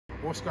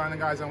What's going on,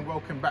 guys, and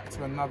welcome back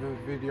to another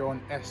video on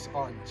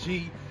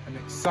SRG. I'm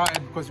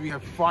excited because we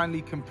have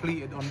finally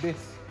completed on this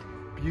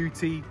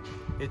beauty.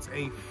 It's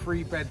a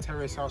 3-bed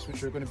terrace house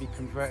which we're going to be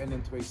converting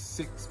into a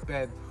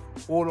 6-bed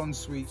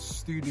all-en-suite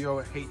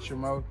studio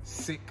HMO.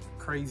 Sick,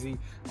 crazy.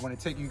 I'm going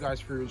to take you guys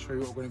through and show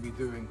you what we're going to be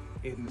doing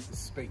in the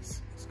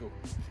space. Let's go.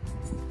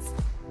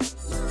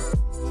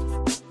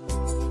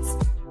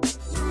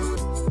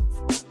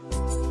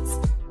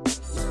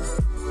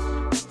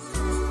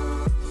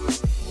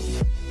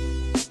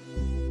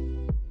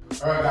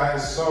 Alright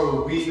guys,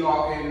 so we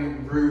are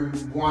in room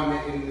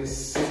 1 in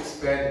this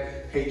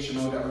 6-bed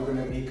HMO that we're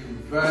going to be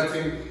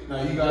converting.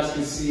 Now you guys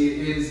can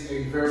see it is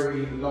a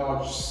very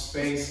large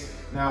space.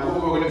 Now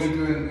what we're going to be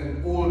doing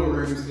in all the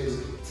rooms is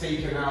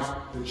taking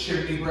out the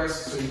chimney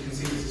breast. So you can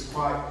see this is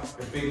quite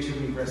a big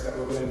chimney breast that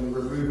we're going to be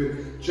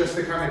removing just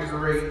to kind of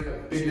create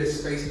a bigger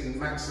space and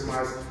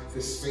maximize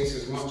this space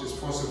as much as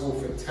possible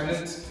for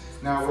tenants.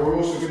 Now we're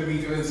also going to be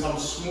doing some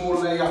small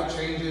layout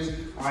changes,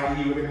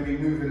 i.e. we're going to be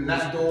moving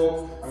that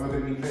door and we're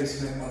going to be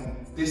placing it on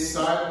this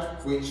side,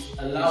 which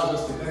allows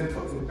us to then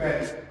put the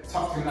bed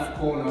tucked in that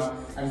corner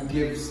and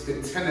gives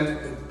the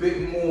tenant a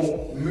bit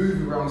more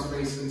move around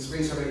space and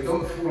space so they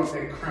don't feel like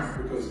they're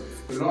cramped, because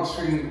the last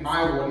thing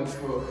I want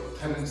for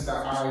tenants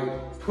that I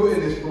put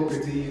in this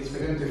property is for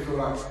them to feel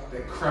like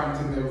they're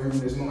cramped in their room,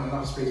 there's not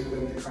enough space for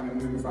them to kind of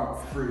move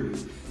about freely.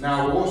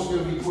 Now we're also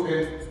going to be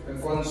putting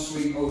an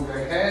ensuite over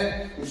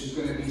here, which is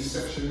going to be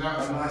sectioned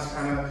out, a nice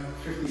kind of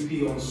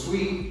 50p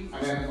ensuite,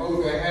 and then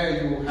over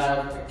here you will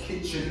have a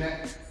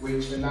kitchenette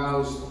which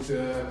allows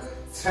the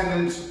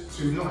tenant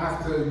to not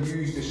have to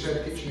use the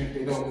shared kitchen if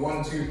they don't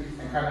want to,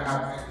 and kind of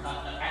have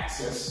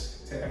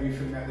access to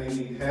everything that they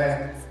need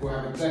here. We'll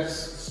have a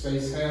desk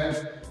space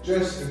here.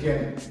 Just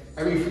again,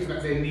 everything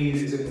that they need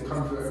is in the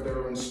comfort of their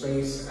own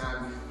space,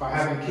 and by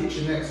having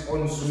kitchenettes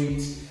en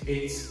suite,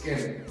 it's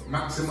again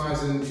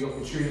maximizing the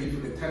opportunity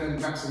for the tenant,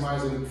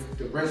 maximizing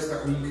the rents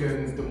that we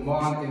can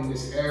demand in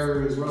this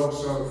area as well.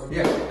 So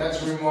yeah,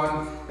 that's room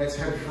 1. Let's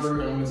head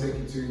through and I'm going to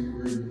take you to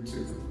room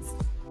 2.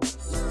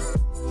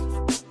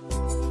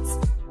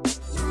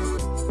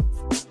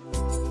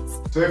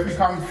 So if we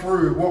come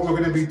through, what we're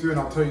going to be doing,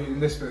 I'll tell you in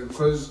this bit,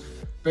 because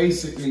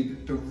basically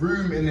the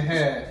room in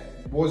here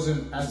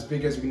wasn't as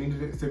big as we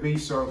needed it to be.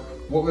 So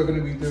what we're going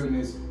to be doing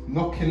is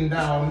knocking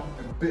down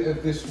a bit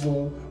of this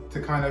wall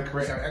to kind of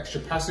create an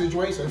extra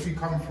passageway. So if you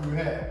come through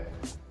here,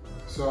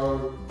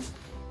 so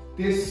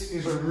this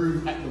is a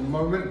room at the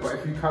moment, but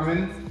if you come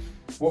in,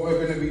 what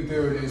we're going to be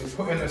doing is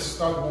putting a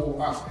stud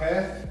wall up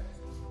here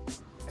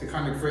to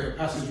kind of create a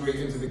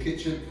passageway into the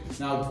kitchen.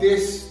 Now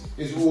this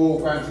is all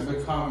going to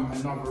become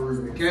another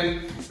room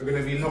again. We're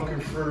going to be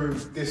knocking through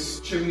this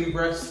chimney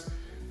breast,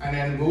 and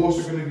then we're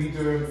also going to be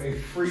doing a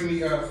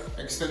 3-meter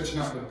extension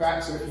out the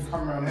back. So if you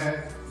come around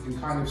here, you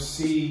can kind of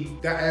see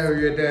that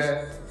area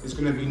there is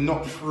going to be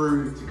knocked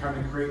through to kind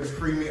of create a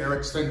 3-meter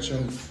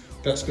extension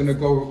that's going to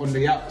go on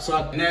the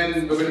outside. And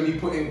then we're going to be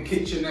putting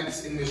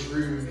kitchenettes in this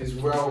room as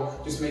well,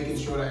 just making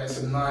sure that it's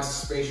a nice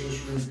spacious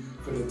room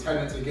for the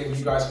tenants. Again,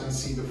 you guys can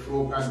see the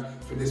floor plan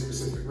for this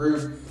specific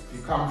room. If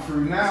you come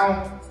through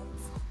now,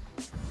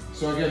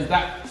 so again,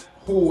 that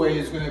hallway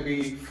is going to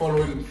be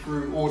following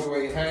through all the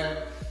way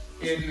here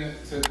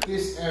into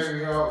this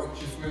area,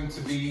 which is going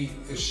to be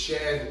the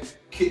shared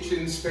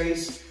kitchen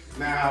space.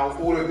 Now,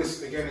 all of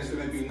this again is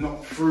going to be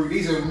knocked through.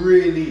 These are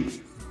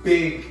really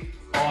big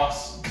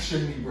ass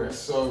chimney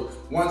breasts. So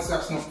once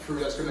that's knocked through,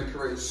 that's going to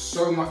create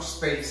so much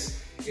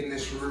space in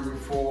this room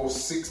for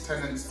 6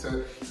 tenants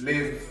to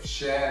live,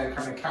 share,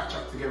 kind of catch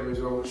up together as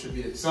well, which should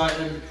be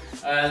exciting.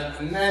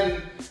 And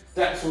then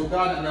that's all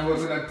done, and then we're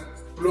going to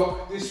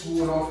block this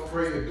wall off,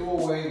 create a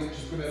doorway which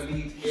is going to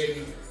lead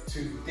in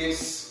to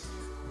this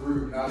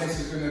room. Now this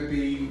is going to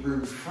be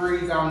room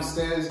 3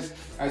 downstairs.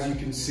 As you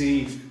can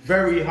see,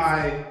 very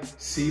high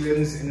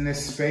ceilings in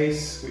this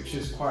space, which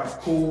is quite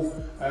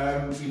cool.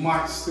 We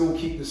might still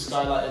keep the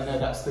skylight in there,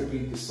 that's to be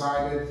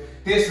decided.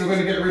 This, we're going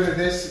to get rid of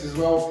this as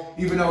well,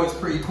 even though it's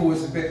pretty cool,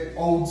 it's a bit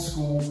old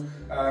school.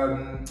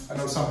 I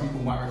know some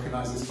people might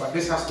recognize this, but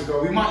this has to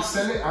go. We might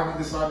sell it, I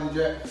haven't decided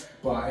yet,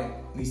 but it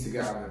needs to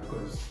get out of it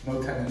because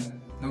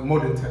no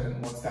modern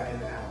tenant wants that in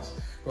their house.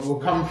 But we'll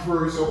come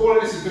through, so all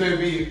of this is going to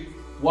be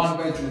 1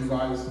 bedroom,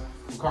 guys.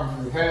 We'll come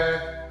through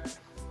here,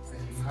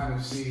 and you can kind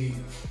of see,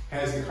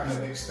 here's the kind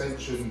of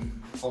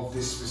extension of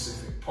this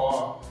specific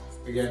part.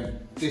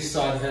 Again, this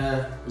side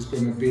here is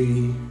going to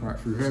be, right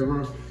through here,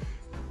 bro,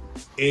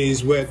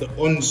 is where the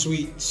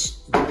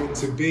ensuite's going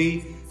to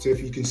be. So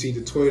if you can see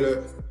the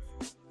toilet,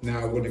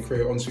 now we're going to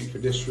create an ensuite for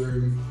this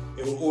room.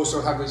 It will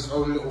also have its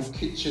own little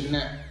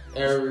kitchenette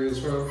area as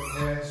well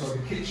here. So the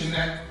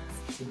kitchenette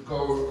will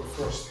go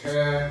across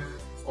here,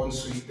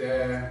 ensuite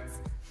there,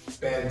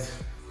 bed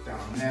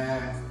down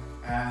there,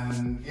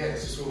 and yeah,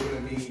 it's just all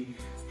going to be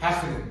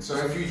happening. So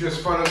if you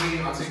just follow me,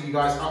 I'll take you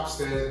guys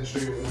upstairs and show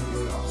you what we're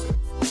doing upstairs.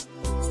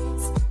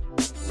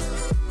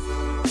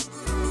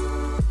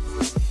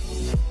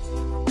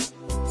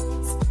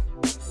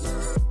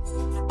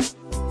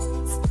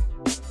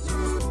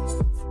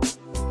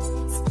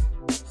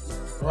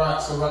 Right,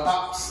 so we're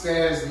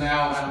upstairs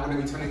now and I'm going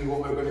to be telling you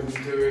what we're going to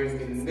be doing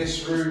in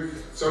this room.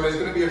 So there's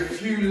going to be a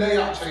few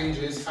layout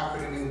changes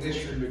happening in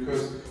this room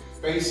because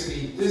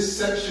basically this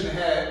section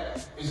here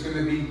is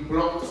going to be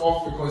blocked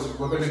off because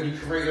we're going to be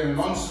creating an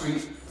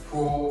ensuite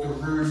for the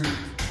room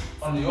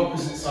on the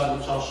opposite side,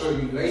 which I'll show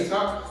you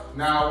later.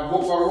 Now,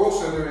 what we're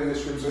also doing in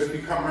this room, so if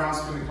you come around,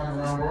 it's going to come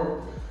around,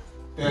 bro,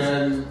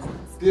 then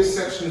this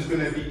section is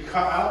going to be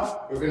cut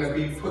out. We're going to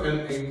be putting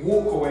a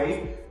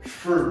walkway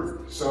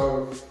through.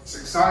 So it's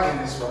exciting,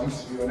 this one,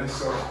 to be honest.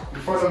 So you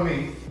follow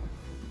me.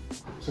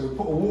 So we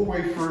put a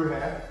walkway through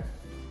here,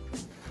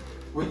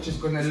 which is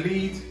going to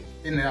lead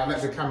in there. I'll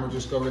let the camera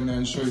just go in there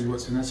and show you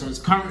what's in there. So it's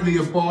currently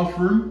a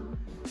bathroom,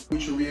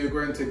 which we are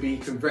going to be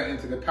converting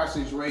to the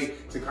passageway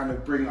to kind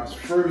of bring us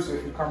through. So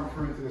if you come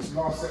through into this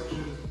last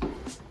section,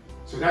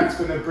 so that's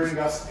going to bring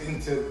us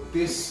into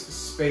this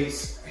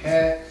space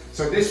here.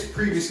 So this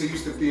previously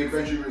used to be a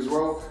bedroom as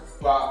well,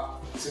 but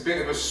it's a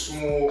bit of a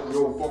small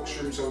little box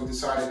room, so we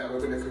decided that we're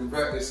going to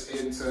convert this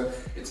into,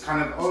 it's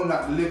kind of on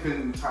that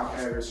living type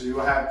area. So you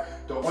will have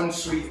the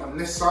ensuite on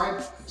this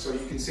side, so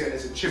you can see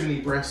there's a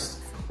chimney breast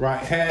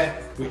right here,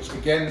 which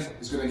again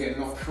is going to get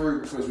knocked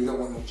through because we don't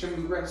want no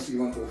chimney breast, we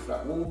want all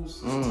flat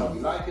walls. That's how we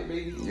like it,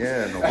 baby.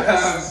 Yeah, no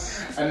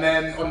breasts. And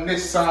then on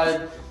this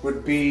side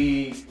would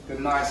be the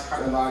nice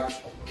kind of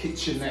like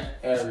kitchenette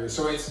area.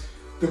 So it's,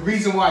 the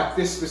reason why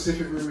this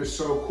specific room is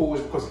so cool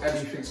is because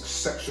everything's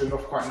sectioned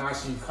off quite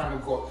nicely. You've kind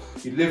of got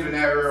your living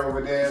area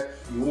over there.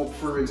 You walk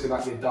through into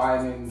like your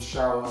dining,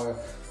 shower,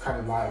 kind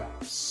of like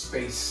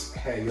space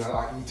here. You're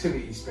like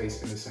utility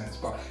space in a sense.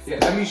 But yeah,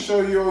 let me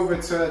show you over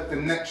to the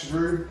next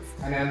room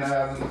and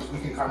then we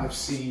can kind of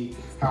see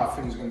how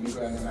things are going to be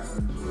going in that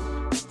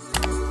room.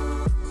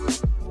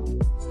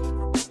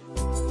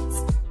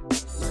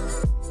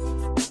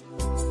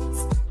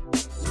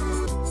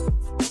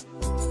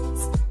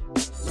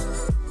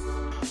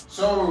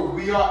 So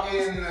we are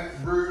in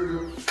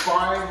room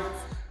 5.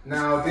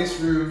 Now this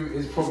room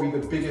is probably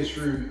the biggest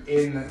room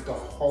in the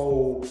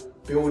whole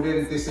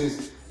building. This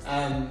is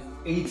an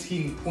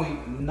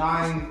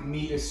 18.9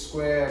 meters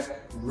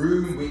square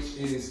room, which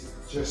is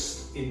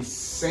just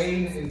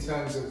insane in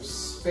terms of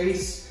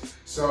space.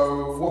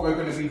 So what we're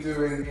going to be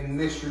doing in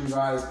this room,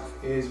 guys,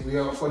 is we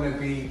are going to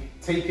be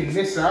taking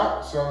this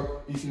out.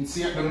 So you can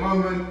see at the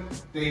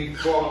moment they've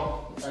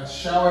got a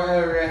shower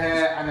area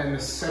here and then a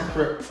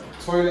separate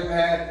toilet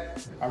here.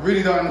 I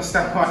really don't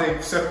understand why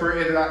they've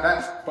separated it like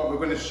that, but we're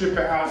going to strip it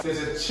out.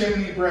 There's a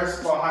chimney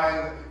breast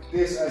behind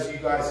this, as you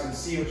guys can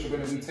see, which we're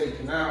going to be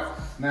taking out.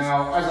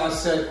 Now, as I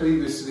said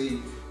previously,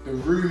 the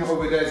room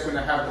over there is going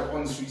to have the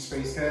ensuite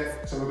space here.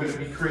 So we're going to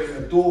be creating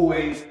a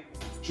doorway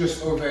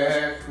just over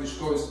here, which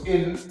goes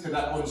into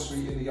that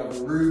ensuite in the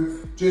other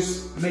room,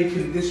 just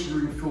making this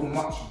room feel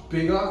much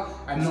bigger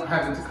and not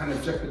having to kind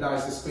of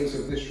jeopardize the space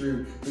of this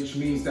room, which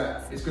means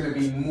that it's going to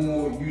be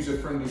more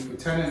user-friendly for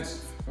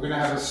tenants. We're going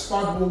to have a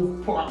stud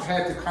wall put up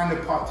here to kind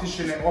of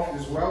partition it off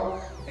as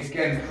well.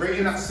 Again,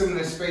 creating that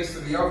similar space to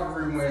the other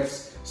room where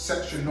it's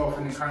sectioned off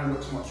and it kind of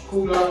looks much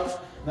cooler.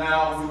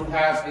 Now we would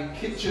have a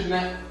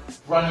kitchenette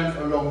running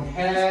along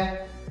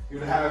here. You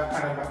would have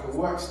kind of like a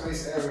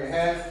workspace area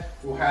here.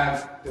 We'll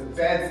have the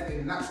bed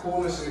in that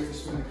corner, so if you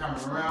spin the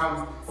camera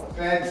around,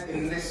 bed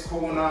in this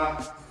corner,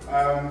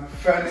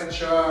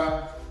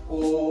 furniture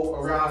all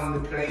around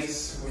the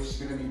place, which is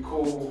going to be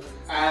cool.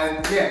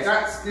 And yeah,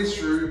 that's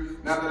this room.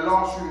 Now the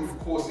last room, of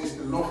course, is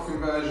the loft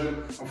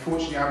conversion.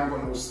 Unfortunately, I haven't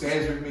got no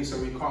stairs with me, so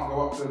we can't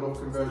go up to the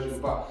loft conversion.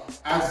 But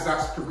as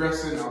that's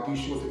progressing, I'll be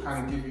sure to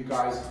kind of give you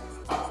guys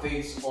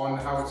updates on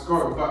how it's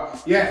going.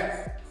 But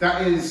yeah,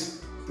 that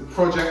is the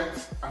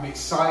project. I'm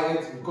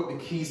excited. We've got the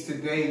keys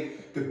today.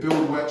 The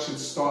build work should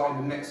start in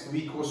the next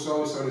week or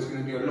so. So there's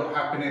going to be a lot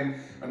happening.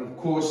 And of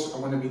course,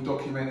 I'm going to be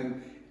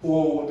documenting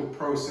all the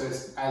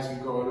process as we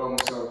go along.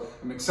 So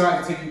I'm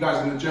excited to take you guys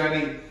on the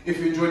journey. If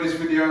you enjoyed this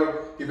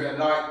video, give it a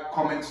like,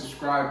 comment,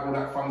 subscribe, all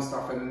that fun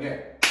stuff. And then yeah,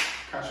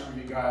 catch up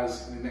with you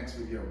guys in the next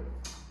video.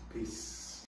 Peace.